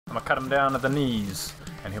I'm gonna cut him down at the knees,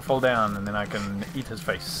 and he'll fall down, and then I can eat his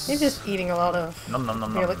face. He's just eating a lot of... Nom nom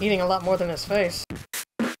nom nom. You're eating a lot more than his face.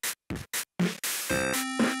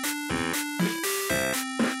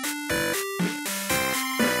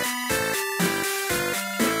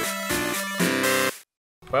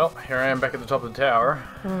 Well, here I am back at the top of the tower.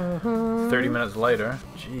 30 minutes later.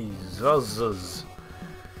 Jesus.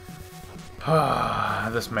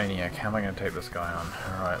 This maniac. How am I going to take this guy on?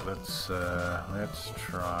 Alright, let's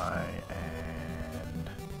try and...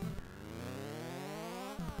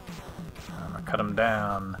 I'm going to cut him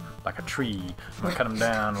down like a tree. I'm going to cut him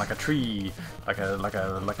down like a tree. Like a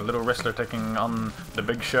little wrestler taking on the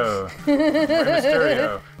big show.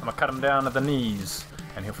 Mysterio. I'm going to cut him down at the knees.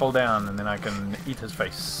 And he'll fall down, and then I can eat his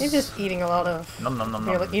face. He's just eating a lot of... Nom nom nom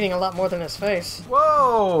nom. You're eating a lot more than his face.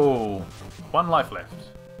 Whoa! 1 life left.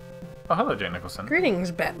 Oh, hello, Jane Nicholson.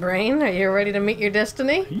 Greetings, Batbrain. Are you ready to meet your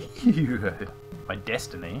destiny? My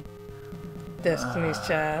destiny? Destiny's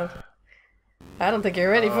child. I don't think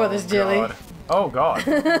you're ready for this, Jilly. God. Oh, God.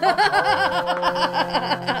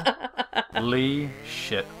 Holy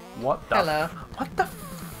shit. What the... Hello. What the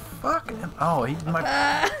fuck? Oh, my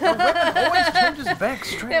weapon always changes back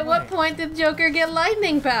straight At away. what point did Joker get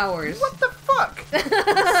lightning powers? What the fuck?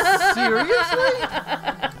 Seriously?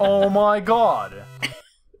 Oh my god.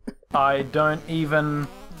 I don't even...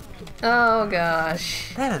 Oh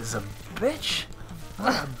gosh. That is a bitch.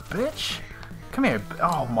 What a bitch. Come here.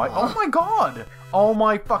 Oh my god. Oh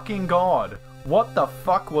my fucking god. What the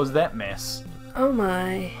fuck was that mess? Oh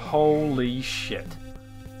my. Holy shit.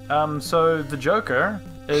 So the Joker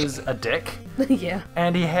is a dick. Yeah.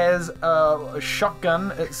 And he has a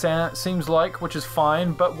shotgun, it seems like, which is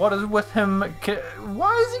fine, but what is with him?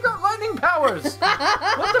 Why has he got lightning powers?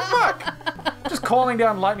 What the fuck? Just calling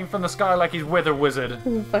down lightning from the sky like he's Weather Wizard.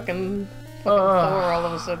 Fucking Thor all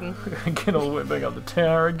of a sudden. Get all the way back up the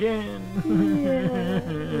tower again.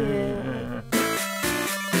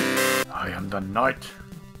 I am the Knight.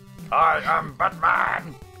 I am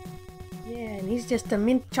Batman. Yeah, and he's just a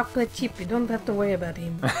mint chocolate chip. You don't have to worry about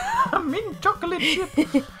him. A mint chocolate chip.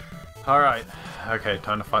 Alright. Okay,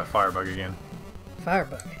 time to fight Firebug again.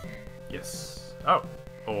 Firebug. Yes. Oh.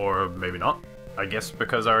 Or maybe not. I guess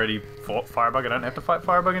because I already fought Firebug, I don't have to fight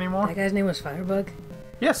Firebug anymore. That guy's name was Firebug?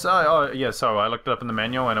 Yes, yeah, so I looked it up in the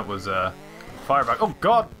manual and it was Firebug. Oh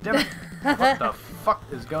god damn it! What the fuck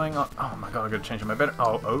is going on? Oh my god, I gotta change my better.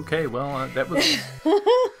 Oh, okay, well, that was...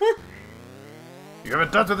 You ever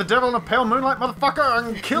danced with the devil in a pale moonlight, motherfucker,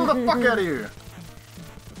 and kill the fuck out of you!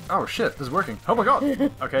 Oh shit, this is working. Oh my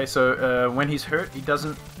god! Okay, so when he's hurt, he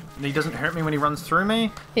doesn't hurt me when he runs through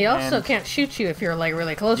me. He also can't shoot you if you're like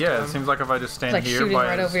really close to him. Yeah, it seems like if I just stand like here by,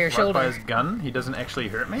 right over your right shoulder. by his gun, he doesn't actually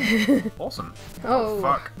hurt me. Awesome. Oh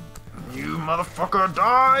fuck. You motherfucker,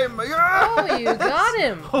 die! Yes! Oh, you got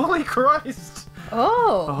him! Holy Christ!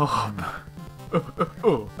 Oh!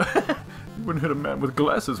 Oh. You wouldn't hit a man with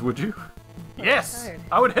glasses, would you? Yes!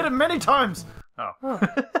 I would hit him many times! Oh.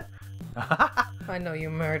 I know you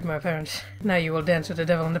married my parents. Now you will dance with the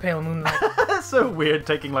devil in the pale moonlight. That's so weird,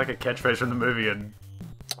 taking like a catchphrase from the movie and...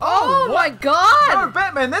 Oh my god! No,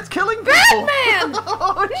 Batman, that's killing people! Batman!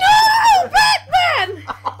 Oh, no! Batman!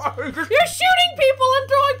 Oh, You're shooting people and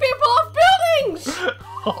throwing people off buildings!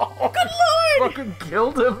 Good lord! Fucking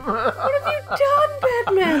killed him! What have you done,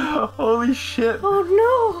 Batman? Holy shit! Oh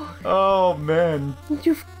no! Oh man!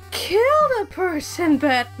 You've killed a person,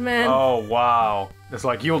 Batman! Oh wow! It's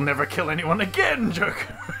like, you'll never kill anyone again,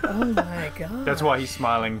 Joker! Oh my god. That's why he's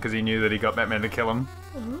smiling, because he knew that he got Batman to kill him.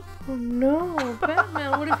 Oh no,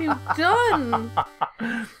 Batman, what have you done?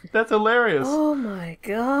 That's hilarious. Oh my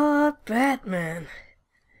god, Batman.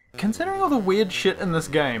 Considering all the weird shit in this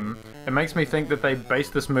game, it makes me think that they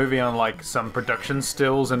based this movie on like some production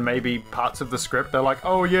stills and maybe parts of the script. They're like,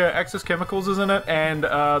 oh yeah, Axis Chemicals is in it, and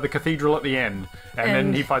the cathedral at the end. And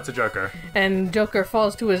then he fights a Joker. And Joker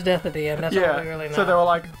falls to his death at the end, that's all we really know. So they were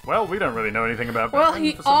like, well, we don't really know anything about Batman. Well,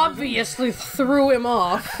 he obviously threw him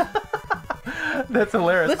off. That's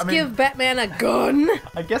hilarious. Let's give Batman a gun.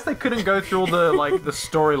 I guess they couldn't go through all the the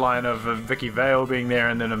storyline of Vicky Vale being there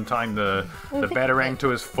and then him tying the batarang to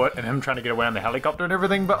his foot and him trying to get away on the helicopter and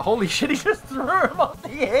everything, but holy shit, he just threw him off the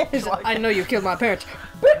edge. Like... I know you killed my parents.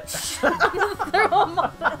 Bitch! Threw him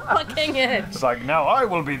off the fucking edge. It's like, now I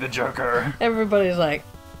will be the Joker. Everybody's like,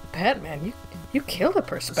 Batman, you killed a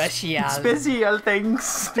person. Special things.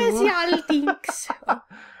 Special things.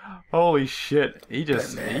 Holy shit, he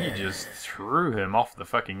just threw him off the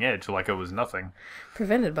fucking edge like it was nothing.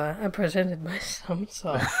 Presented by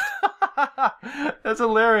Sunsoft. That's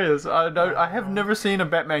hilarious. I have never seen a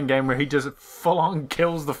Batman game where he just full-on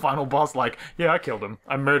kills the final boss. Like, yeah, I killed him.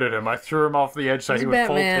 I murdered him. I threw him off the edge so he would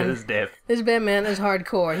fall to his death. This Batman is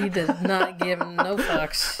hardcore. He does not give no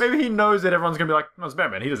fucks. Maybe he knows that everyone's going to be like, no, it's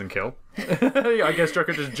Batman. He doesn't kill. I guess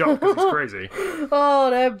Joker just jumped because he's crazy. Oh,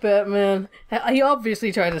 that Batman. He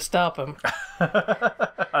obviously tried to stop him.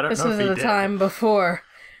 I don't This know was if he at a did. time before.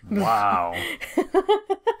 Wow.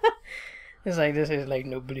 This is like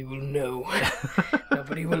nobody will know.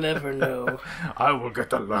 Nobody will ever know. I will get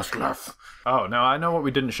the last laugh. Oh, now I know what we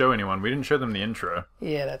didn't show anyone. We didn't show them the intro.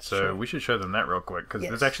 Yeah, that's So true. we should show them that real quick, because Yes.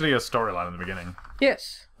 there's actually a storyline in the beginning.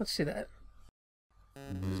 Yes, let's see that.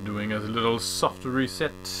 He's doing a little soft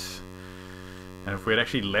reset. And if we had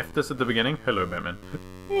actually left this at the beginning... Hello, Batman.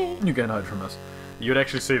 You can't hide from us. You'd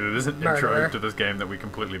actually see that there's an intro Murderer. to this game that we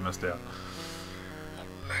completely missed out.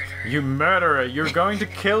 You murderer! You're going to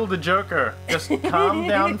kill the Joker! Just calm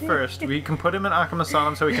down first. We can put him in Arkham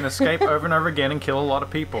Asylum so he can escape over and over again and kill a lot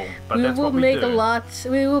of people. But We that's will what we make do. a lot.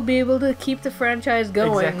 We will be able to keep the franchise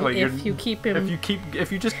going Exactly. if you keep him.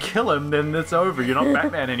 If you just kill him, then it's over. You're not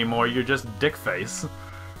Batman anymore. You're just Dickface.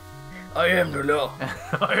 I am the law.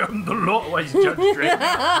 I am the law. Well, he's Judge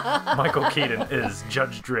Dredd. Michael Keaton is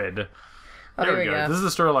Judge Dredd. Oh, There we go. This is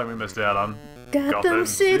the storyline we missed out on. Gotham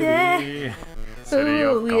City. City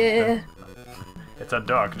of Ooh, Gotham. yeah. It's a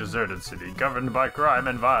dark, deserted city governed by crime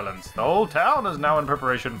and violence. The whole town is now in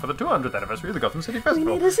preparation for the 200th anniversary of the Gotham City We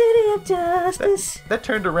Festival. need a city of justice. That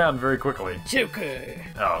turned around very quickly. Joker.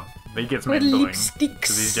 Oh, he gets With main billing lipsticks.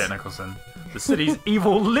 because he's Jack Nicholson. The city's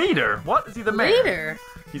evil leader. What? Is he the mayor? Later.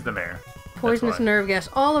 He's the mayor. Poisonous why. nerve gas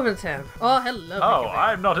all over the town. Oh, hello. Oh, Pickaboo.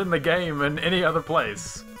 I'm not in the game in any other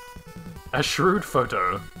place. A shrewd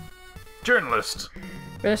photo. Journalist.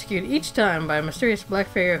 Rescued each time by a mysterious black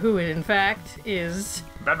figure who, in fact, is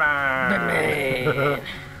Batman. Batman.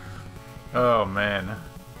 Oh, man.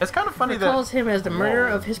 It's kind of funny that... Recalls him as the murderer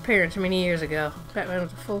Whoa. of his parents many years ago. Batman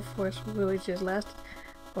was a full force which is last.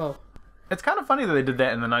 Whoa. It's kind of funny that they did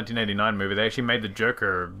that in the 1989 movie. They actually made the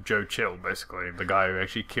Joker Joe Chill, basically. The guy who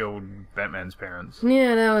actually killed Batman's parents.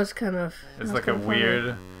 Yeah, that was kind of. It's like a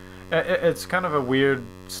weird... It's kind of a weird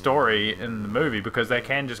story in the movie because they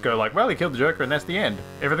can just go like, well, he killed the Joker and that's the end.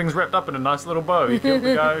 Everything's wrapped up in a nice little bow. He killed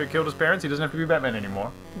the guy who killed his parents. He doesn't have to be Batman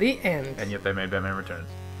anymore. The end. And yet they made Batman Returns.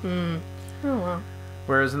 Oh well.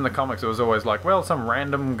 Whereas in the comics it was always like, well, some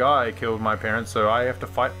random guy killed my parents, so I have to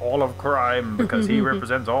fight all of crime because he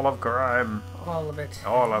represents all of crime. All of it.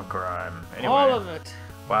 All of crime. Anyway, All of it.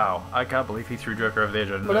 wow, I can't believe he threw Joker over the edge.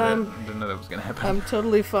 I didn't, But didn't know that was going to happen. I'm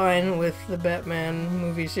totally fine with the Batman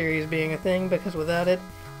movie series being a thing because without it,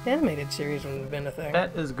 the animated series wouldn't have been a thing.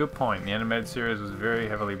 That is a good point. The animated series was very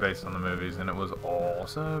heavily based on the movies, and it was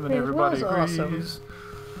awesome, and It everybody was agrees. awesome.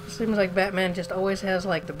 Seems like Batman just always has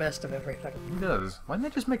like the best of everything. He does. Why didn't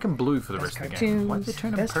they just make him blue for the Best rest of the game? Why did they cartoons,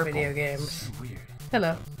 turn him best purple? video games. This is weird.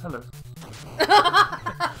 Hello. Hello.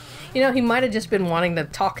 You know, he might have just been wanting to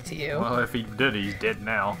talk to you. Well, if he did, he's dead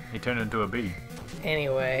now. He turned into a bee.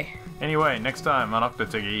 Anyway. Anyway, next time on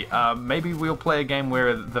Octotiggy, maybe we'll play a game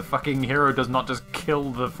where the fucking hero does not just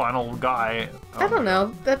kill the final guy. I don't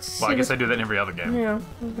know. That's. Well, I guess they do that in every other game. Yeah,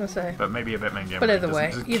 I was gonna say. But maybe a Batman game. But where he either way,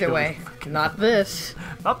 doesn't just kill the fucking- not this.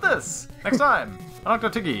 Not this! Next time on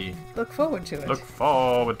Octotiggy. Look forward to it. Look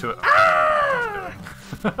forward to it. Ah!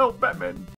 Oh, Batman.